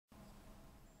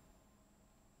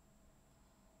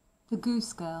The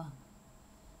Goose Girl.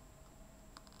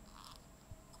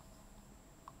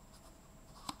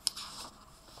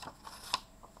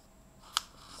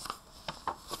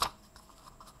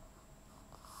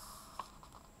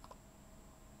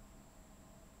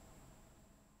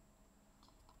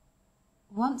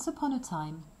 Once upon a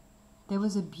time, there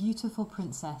was a beautiful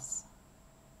princess.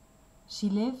 She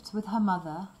lived with her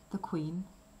mother, the queen,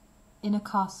 in a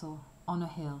castle on a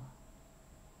hill.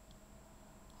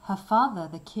 Her father,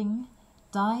 the king,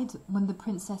 died when the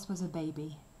princess was a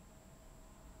baby.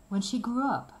 When she grew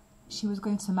up, she was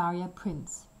going to marry a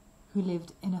prince who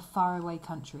lived in a faraway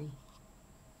country.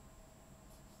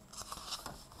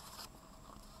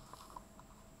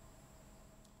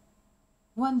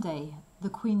 One day, the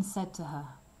queen said to her,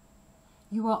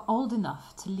 "You are old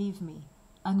enough to leave me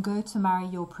and go to marry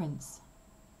your prince."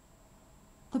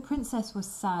 The princess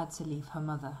was sad to leave her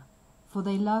mother, for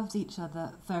they loved each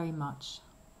other very much.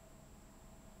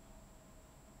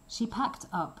 She packed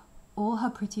up all her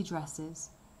pretty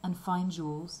dresses and fine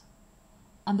jewels,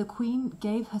 and the queen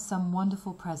gave her some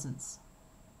wonderful presents.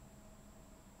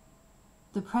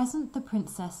 The present the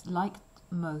princess liked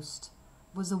most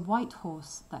was a white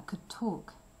horse that could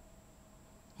talk.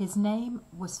 His name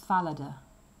was Falada.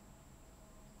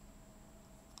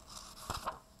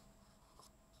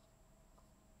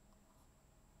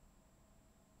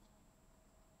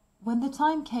 When the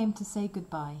time came to say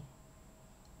goodbye,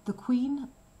 the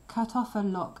queen cut off a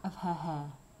lock of her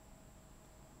hair.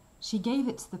 She gave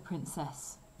it to the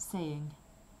princess, saying,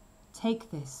 "Take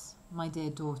this, my dear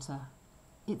daughter.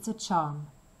 It's a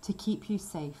charm to keep you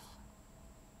safe."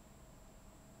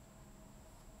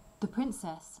 The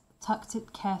princess tucked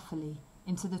it carefully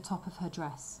into the top of her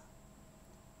dress.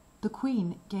 The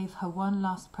queen gave her one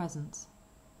last present.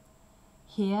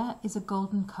 "Here is a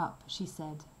golden cup," she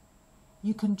said.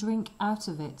 "You can drink out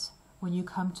of it when you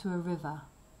come to a river."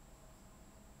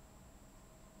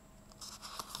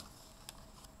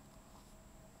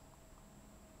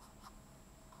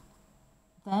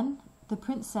 Then the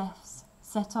princess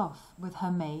set off with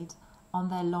her maid on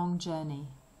their long journey.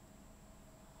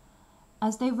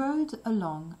 As they rode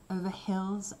along over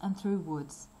hills and through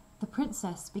woods, the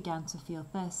princess began to feel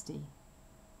thirsty.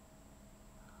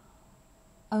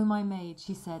 "Oh, my maid,"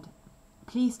 she said,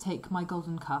 "please take my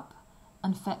golden cup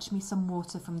and fetch me some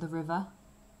water from the river."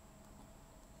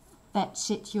 "Fetch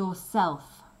it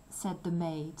yourself," said the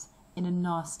maid in a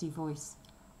nasty voice.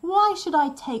 "Why should I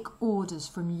take orders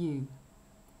from you?"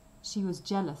 She was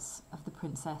jealous of the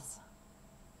princess.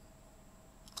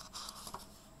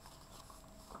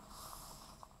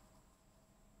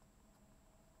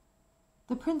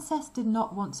 The princess did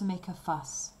not want to make a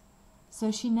fuss, so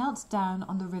she knelt down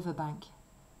on the river bank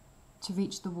to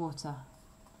reach the water.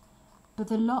 But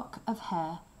the lock of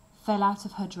hair fell out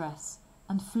of her dress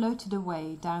and floated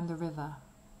away down the river.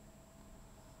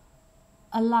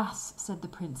 "Alas," said the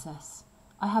princess,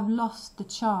 "I have lost the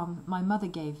charm my mother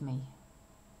gave me."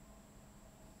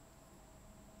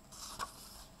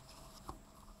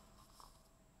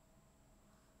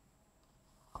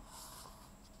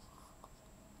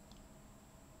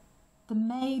 The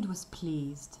maid was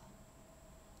pleased.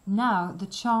 Now the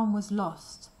charm was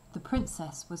lost, the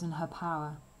princess was in her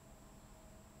power.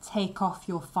 "Take off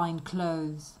your fine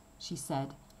clothes," she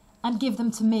said, "and give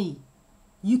them to me.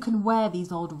 You can wear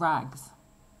these old rags."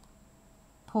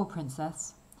 Poor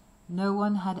princess, no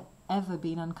one had ever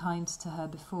been unkind to her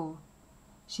before.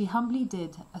 She humbly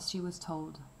did as she was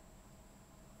told.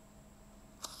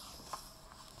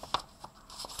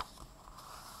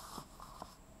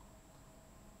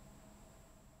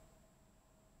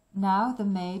 Now the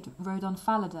maid rode on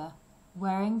Falada,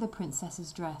 wearing the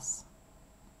princess's dress.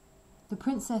 The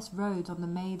princess rode on the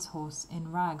maid's horse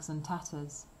in rags and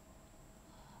tatters.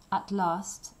 At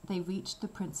last they reached the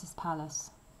prince's palace.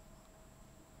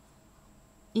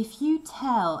 "If you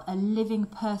tell a living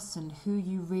person who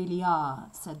you really are,"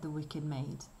 said the wicked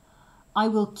maid, "I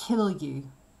will kill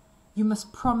you. You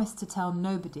must promise to tell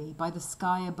nobody by the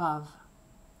sky above."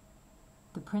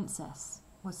 The princess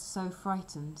was so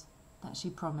frightened that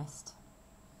she promised.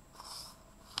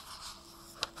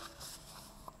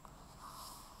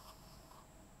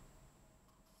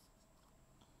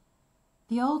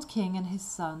 The old king and his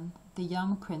son, the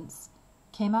young prince,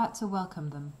 came out to welcome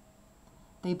them.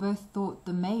 They both thought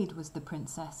the maid was the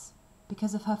princess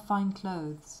because of her fine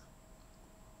clothes.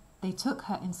 They took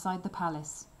her inside the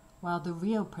palace, while the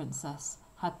real princess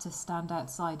had to stand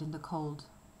outside in the cold.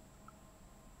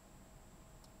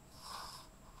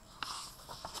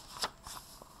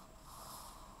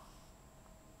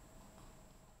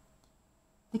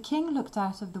 The king looked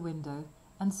out of the window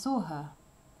and saw her.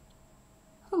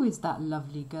 "Who is that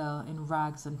lovely girl in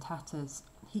rags and tatters?"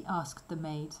 he asked the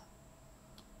maid.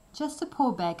 "Just a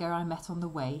poor beggar I met on the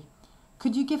way.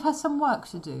 Could you give her some work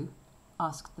to do?"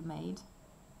 asked the maid.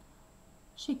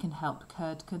 "She can help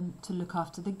Curdken to look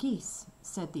after the geese,"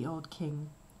 said the old king,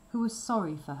 who was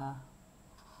sorry for her.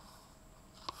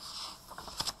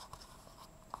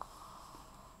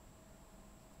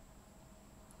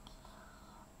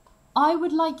 "I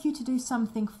would like you to do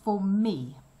something for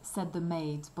me," said the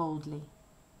maid boldly.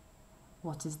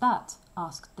 "What is that?"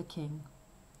 asked the king.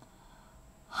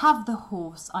 "Have the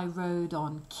horse I rode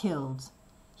on killed.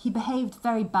 He behaved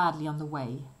very badly on the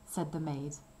way," said the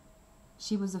maid.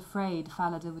 She was afraid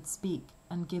Falada would speak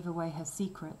and give away her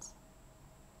secret.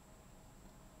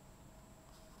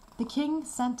 The king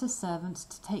sent a servant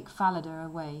to take Falada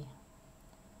away.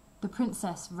 The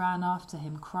princess ran after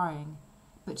him crying,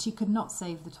 but she could not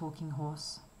save the talking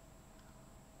horse.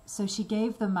 So she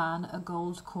gave the man a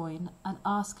gold coin and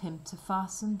asked him to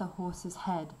fasten the horse's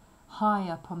head high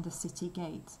up on the city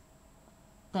gate.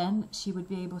 Then she would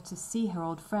be able to see her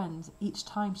old friend each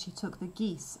time she took the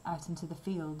geese out into the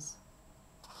fields.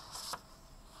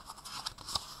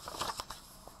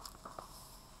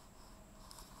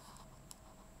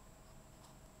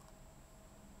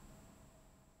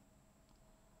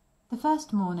 The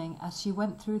first morning, as she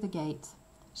went through the gate,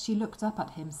 she looked up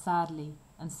at him sadly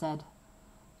and said,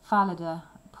 "Falada,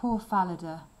 poor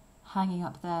Falada, hanging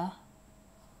up there."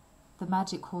 The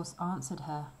magic horse answered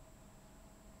her,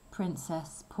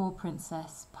 "Princess, poor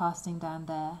princess, passing down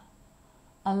there.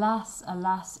 Alas,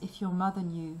 alas, if your mother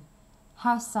knew,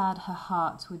 how sad her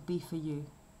heart would be for you."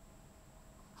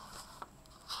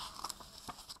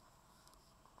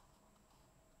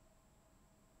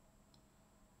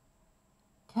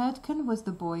 Curdken was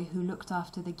the boy who looked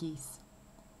after the geese.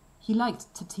 He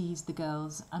liked to tease the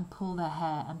girls and pull their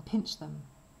hair and pinch them.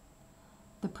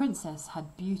 The princess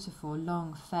had beautiful,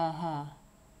 long, fair hair.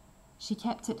 She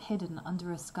kept it hidden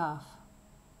under a scarf.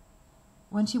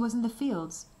 When she was in the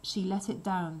fields, she let it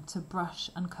down to brush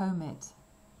and comb it.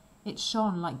 It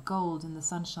shone like gold in the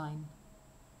sunshine.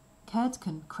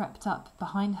 Curdken crept up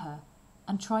behind her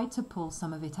and tried to pull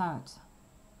some of it out.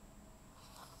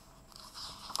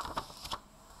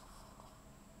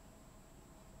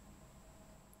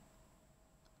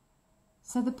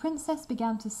 So the princess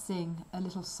began to sing a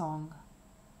little song.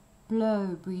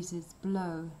 "Blow, breezes,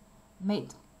 blow,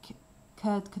 make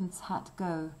Curdken's hat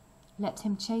go. Let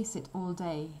him chase it all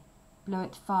day, blow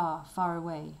it far, far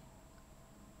away."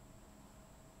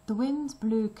 The wind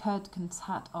blew Curdken's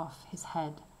hat off his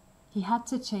head. He had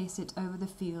to chase it over the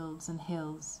fields and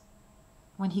hills.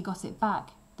 When he got it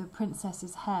back, the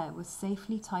princess's hair was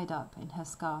safely tied up in her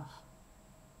scarf.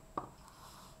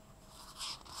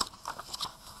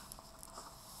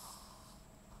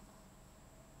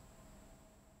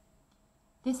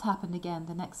 This happened again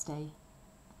the next day.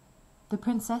 The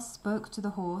princess spoke to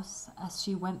the horse as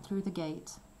she went through the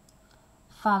gate.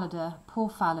 "Falada, poor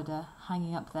Falada,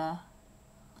 hanging up there."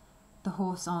 The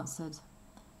horse answered,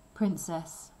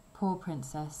 "Princess, poor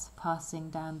princess, passing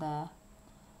down there.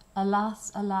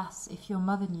 Alas, alas, if your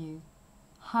mother knew,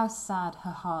 how sad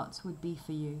her heart would be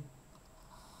for you."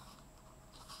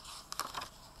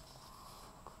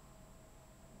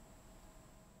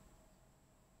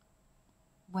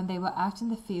 When they were out in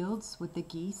the fields with the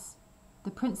geese,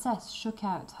 the princess shook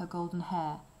out her golden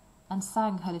hair and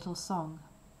sang her little song.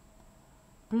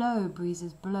 "Blow,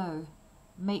 breezes, blow,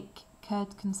 make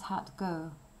Curdken's hat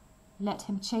go. Let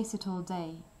him chase it all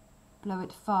day, blow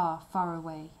it far, far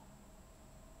away."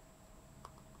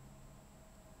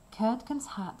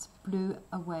 Curdken's hat blew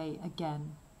away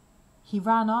again. He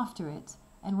ran after it,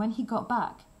 and when he got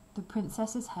back, the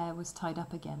princess's hair was tied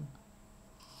up again.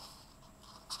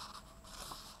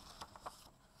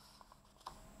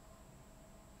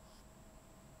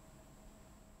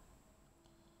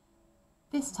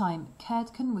 This time,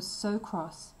 Curdken was so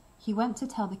cross, he went to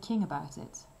tell the king about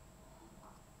it.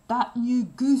 "That new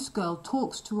goose girl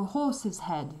talks to a horse's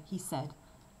head," he said,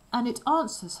 "and it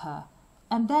answers her,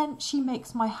 and then she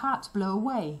makes my hat blow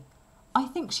away. I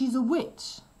think she's a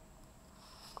witch."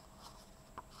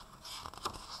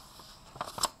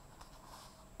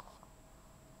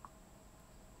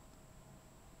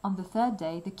 On the third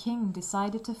day, the king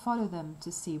decided to follow them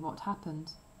to see what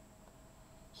happened.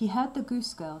 He heard the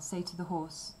goose girl say to the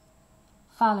horse,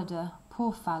 "Falada,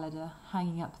 poor Falada,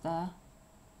 hanging up there."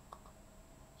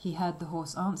 He heard the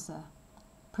horse answer,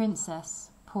 "Princess,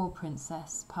 poor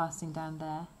princess, passing down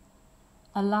there.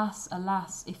 Alas,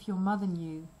 alas, if your mother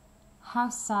knew, how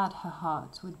sad her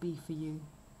heart would be for you."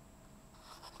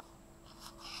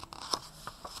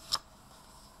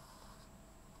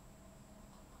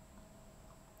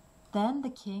 Then the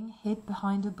king hid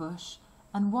behind a bush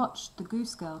and watched the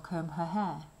goose girl comb her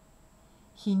hair.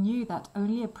 He knew that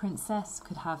only a princess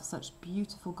could have such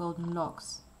beautiful golden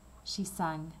locks. She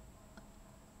sang,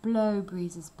 "Blow,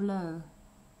 breezes, blow,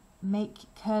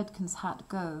 make Curdken's hat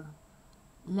go.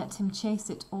 Let him chase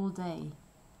it all day,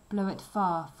 blow it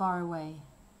far, far away."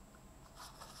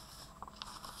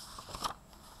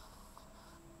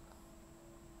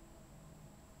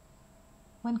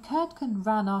 When Curdken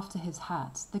ran after his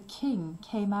hat, the king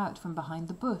came out from behind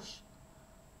the bush.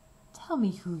 "Tell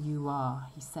me who you are,"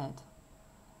 he said.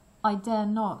 "I dare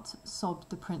not," sobbed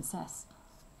the princess.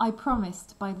 "I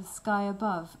promised by the sky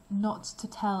above not to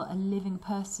tell a living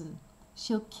person.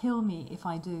 She'll kill me if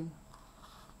I do."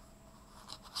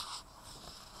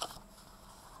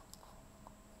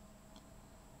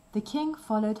 The king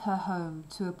followed her home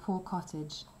to a poor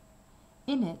cottage.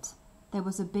 In it, there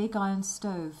was a big iron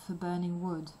stove for burning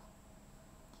wood.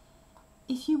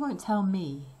 "If you won't tell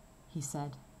me," he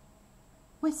said,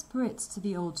 "whisper it to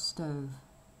the old stove.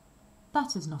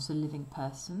 That is not a living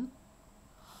person."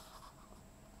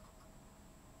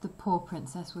 The poor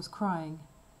princess was crying.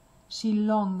 She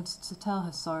longed to tell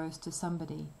her sorrows to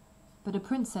somebody, but a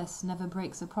princess never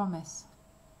breaks a promise.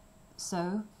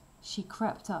 So she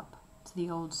crept up to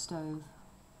the old stove.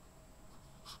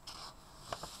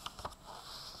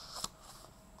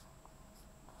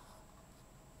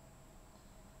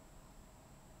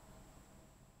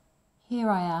 "Here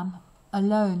I am,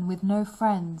 alone with no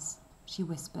friends," she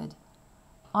whispered.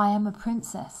 "I am a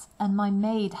princess, and my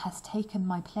maid has taken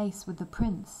my place with the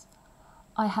prince.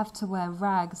 I have to wear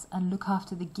rags and look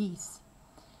after the geese.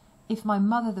 If my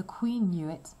mother the queen knew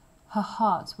it, her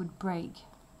heart would break."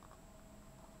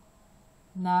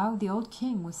 Now the old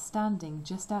king was standing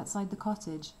just outside the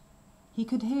cottage. He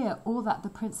could hear all that the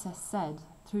princess said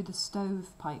through the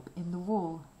stovepipe in the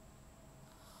wall.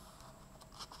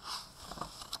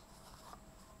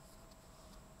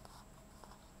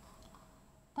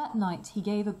 That night he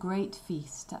gave a great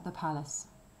feast at the palace.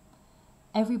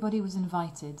 Everybody was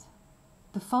invited.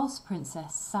 The false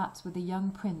princess sat with the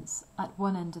young prince at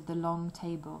one end of the long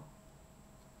table.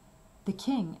 The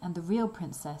king and the real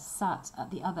princess sat at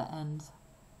the other end.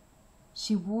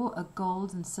 She wore a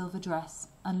gold and silver dress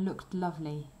and looked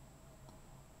lovely.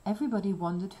 Everybody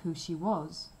wondered who she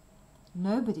was.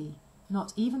 Nobody,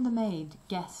 not even the maid,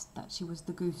 guessed that she was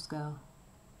the goose girl.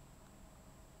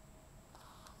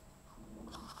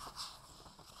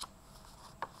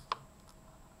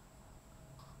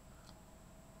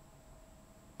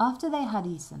 After they had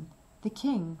eaten, the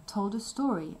king told a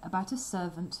story about a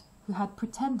servant who had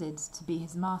pretended to be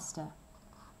his master.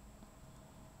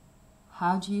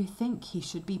 "How do you think he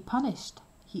should be punished?"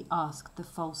 he asked the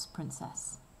false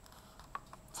princess.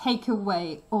 "Take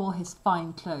away all his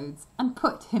fine clothes and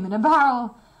put him in a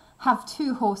barrel. Have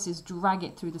 2 horses drag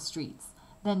it through the streets,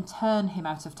 then turn him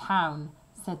out of town,"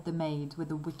 said the maid with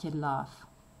a wicked laugh.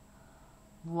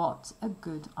 "What a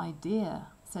good idea,"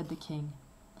 said the king.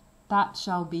 "That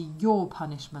shall be your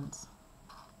punishment."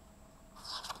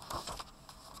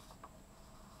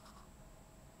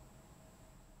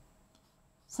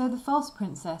 So the false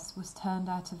princess was turned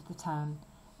out of the town,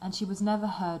 and she was never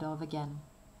heard of again.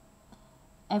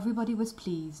 Everybody was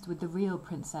pleased with the real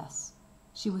princess.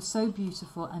 She was so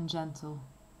beautiful and gentle.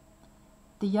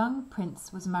 The young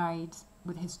prince was married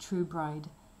with his true bride,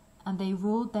 and they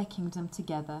ruled their kingdom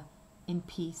together in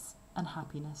peace and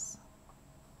happiness.